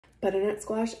butternut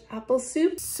squash apple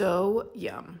soup. So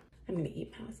yum. I'm gonna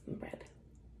eat my husband bread.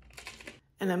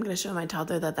 And I'm going to show my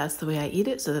toddler that that's the way I eat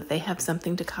it so that they have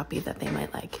something to copy that they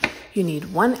might like. You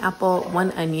need 1 apple,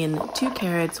 1 onion, 2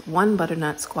 carrots, 1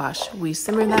 butternut squash. We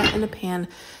simmer that in a pan,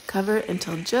 cover it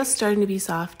until just starting to be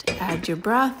soft. Add your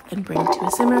broth and bring it to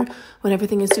a simmer. When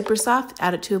everything is super soft,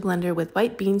 add it to a blender with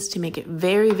white beans to make it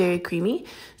very, very creamy.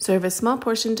 Serve a small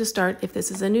portion to start if this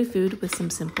is a new food with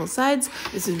some simple sides.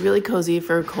 This is really cozy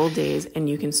for cold days and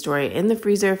you can store it in the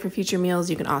freezer for future meals.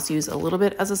 You can also use a little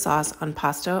bit as a sauce on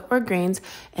pasta or grains,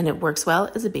 and it works well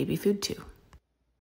as a baby food too.